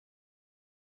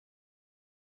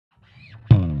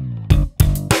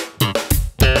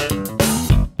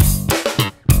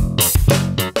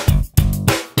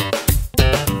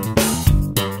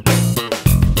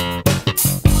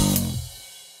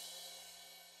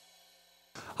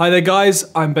Hi there guys,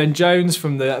 I'm Ben Jones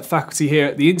from the faculty here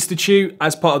at the Institute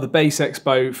as part of the Bass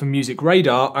Expo for Music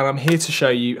Radar, and I'm here to show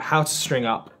you how to string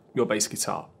up your bass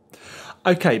guitar.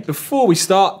 Okay, before we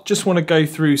start, just want to go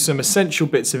through some essential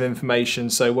bits of information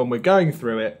so when we're going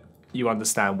through it, you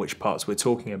understand which parts we're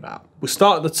talking about. We'll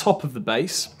start at the top of the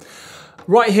bass.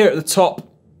 Right here at the top,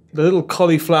 the little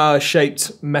cauliflower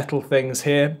shaped metal things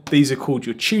here, these are called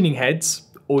your tuning heads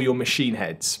or your machine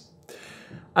heads.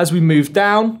 As we move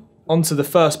down onto the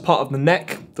first part of the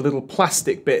neck, the little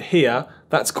plastic bit here,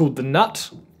 that's called the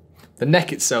nut. The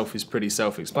neck itself is pretty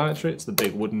self-explanatory, it's the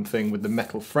big wooden thing with the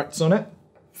metal frets on it.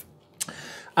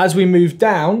 As we move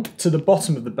down to the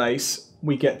bottom of the bass,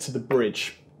 we get to the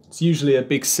bridge. It's usually a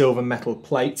big silver metal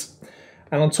plate.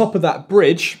 And on top of that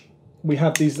bridge, we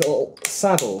have these little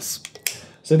saddles.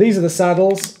 So these are the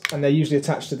saddles, and they're usually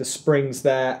attached to the springs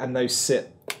there, and those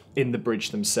sit in the bridge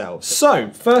themselves. So,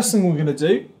 first thing we're gonna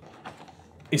do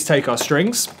is take our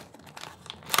strings.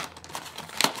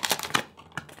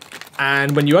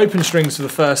 And when you open strings for the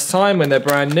first time, when they're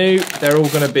brand new, they're all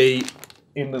gonna be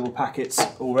in little packets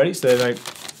already, so they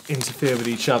don't interfere with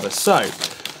each other. So,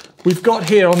 we've got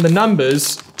here on the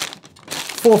numbers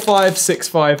 4/5,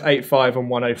 6/5, 8/5, and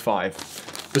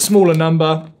 1/05. The smaller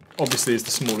number, obviously, is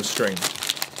the smallest string.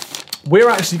 We're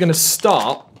actually gonna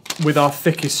start with our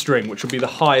thickest string, which will be the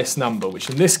highest number, which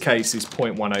in this case is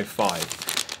 0.105.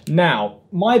 Now,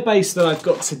 my bass that I've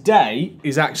got today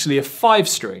is actually a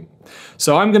 5-string.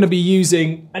 So I'm going to be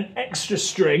using an extra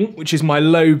string, which is my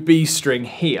low B string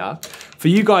here. For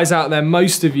you guys out there,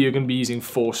 most of you are going to be using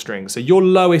 4 strings. So your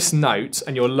lowest note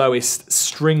and your lowest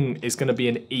string is going to be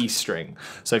an E string.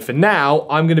 So for now,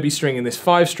 I'm going to be stringing this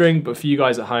 5-string, but for you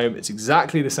guys at home, it's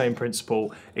exactly the same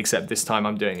principle, except this time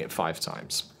I'm doing it 5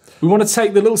 times. We want to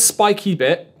take the little spiky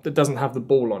bit that doesn't have the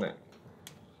ball on it.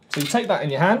 So you take that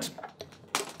in your hand.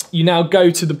 You now go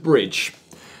to the bridge.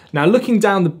 Now looking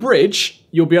down the bridge,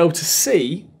 you'll be able to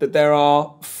see that there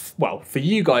are, well, for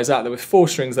you guys out there with 4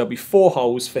 strings, there'll be 4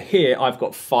 holes. For here, I've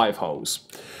got 5 holes.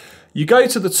 You go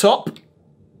to the top,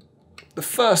 the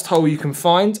first hole you can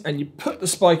find, and you put the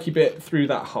spiky bit through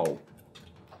that hole.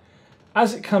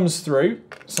 As it comes through,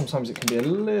 sometimes it can be a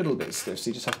little bit stiff, so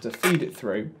you just have to feed it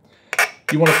through.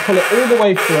 You want to pull it all the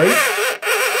way through.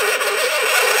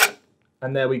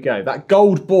 And there we go. That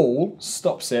gold ball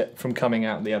stops it from coming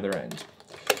out the other end.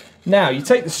 Now, you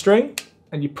take the string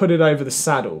and you put it over the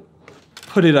saddle.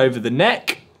 Put it over the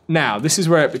neck. Now, this is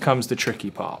where it becomes the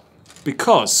tricky part.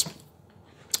 Because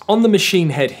on the machine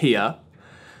head here,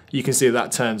 you can see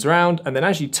that turns around. And then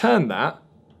as you turn that,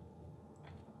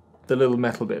 the little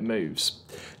metal bit moves.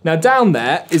 Now, down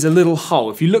there is a little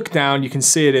hole. If you look down, you can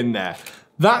see it in there.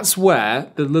 That's where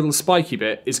the little spiky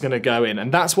bit is going to go in,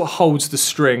 and that's what holds the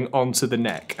string onto the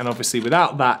neck. And obviously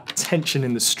without that tension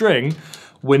in the string,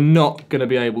 we're not going to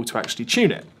be able to actually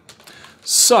tune it.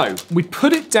 So we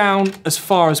put it down as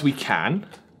far as we can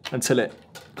until it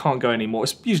can't go anymore.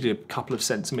 It's usually a couple of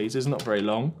centimeters, not very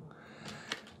long.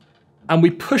 And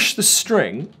we push the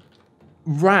string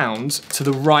round to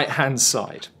the right-hand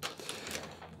side.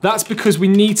 That's because we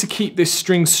need to keep this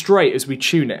string straight as we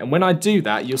tune it. And when I do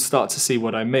that, you'll start to see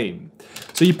what I mean.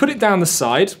 So you put it down the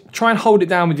side, try and hold it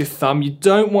down with your thumb. You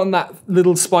don't want that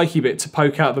little spiky bit to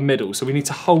poke out the middle, so we need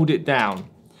to hold it down.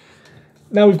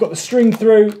 Now we've got the string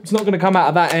through, it's not gonna come out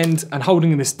of that end, and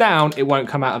holding this down, it won't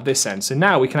come out of this end. So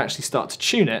now we can actually start to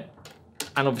tune it,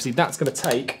 and obviously that's gonna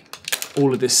take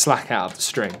all of this slack out of the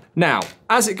string. Now,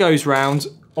 as it goes round,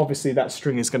 obviously that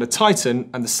string is gonna tighten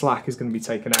and the slack is gonna be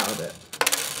taken out of it.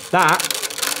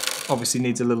 That obviously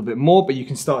needs a little bit more, but you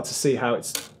can start to see how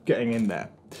it's getting in there.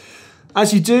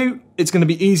 As you do, it's going to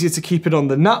be easier to keep it on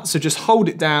the nut, so just hold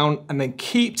it down and then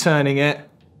keep turning it.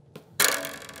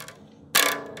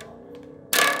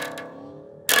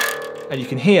 And you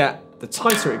can hear, the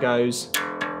tighter it goes,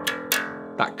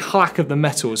 that clack of the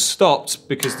metal has stopped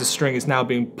because the string is now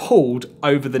being pulled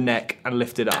over the neck and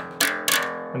lifted up.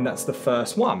 And that's the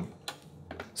first one.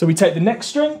 So we take the next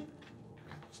string,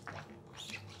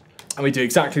 and we do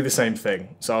exactly the same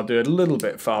thing. So I'll do it a little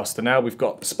bit faster now. We've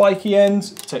got the spiky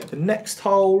end, take the next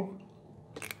hole,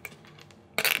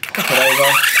 pop it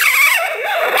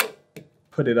over,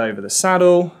 put it over the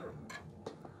saddle,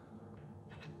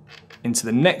 into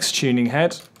the next tuning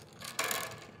head,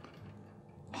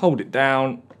 hold it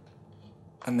down,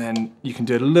 and then you can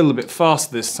do it a little bit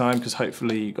faster this time because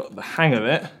hopefully you got the hang of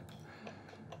it.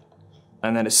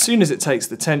 And then as soon as it takes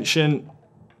the tension,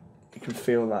 you can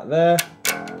feel that there.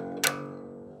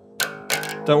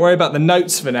 Don't worry about the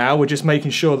notes for now, we're just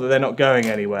making sure that they're not going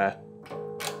anywhere.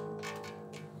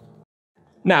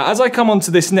 Now, as I come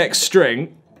onto this next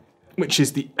string, which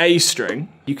is the A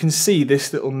string, you can see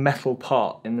this little metal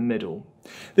part in the middle.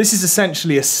 This is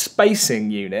essentially a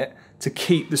spacing unit to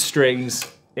keep the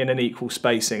strings in an equal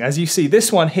spacing. As you see,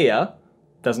 this one here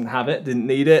doesn't have it, didn't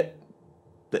need it.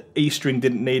 The E string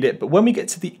didn't need it, but when we get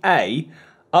to the A,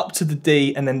 up to the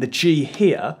D and then the G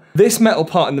here, this metal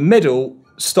part in the middle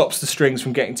stops the strings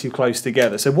from getting too close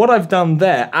together. So what I've done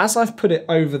there, as I've put it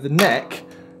over the neck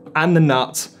and the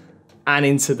nut and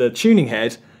into the tuning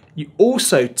head, you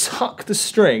also tuck the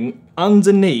string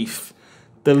underneath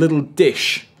the little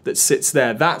dish that sits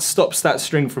there. That stops that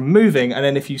string from moving, and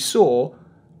then if you saw,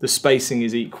 the spacing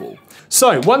is equal.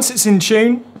 So once it's in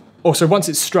tune, or so once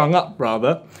it's strung up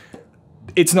rather,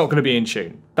 it's not going to be in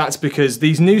tune. That's because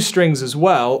these new strings as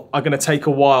well are going to take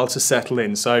a while to settle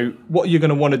in. So what you're going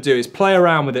to want to do is play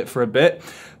around with it for a bit,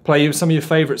 play some of your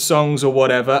favorite songs or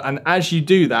whatever, and as you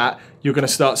do that, you're going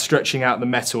to start stretching out the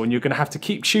metal, and you're going to have to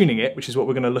keep tuning it, which is what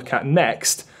we're going to look at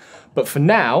next. But for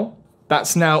now,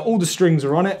 that's now all the strings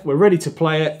are on it, we're ready to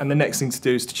play it, and the next thing to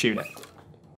do is to tune it.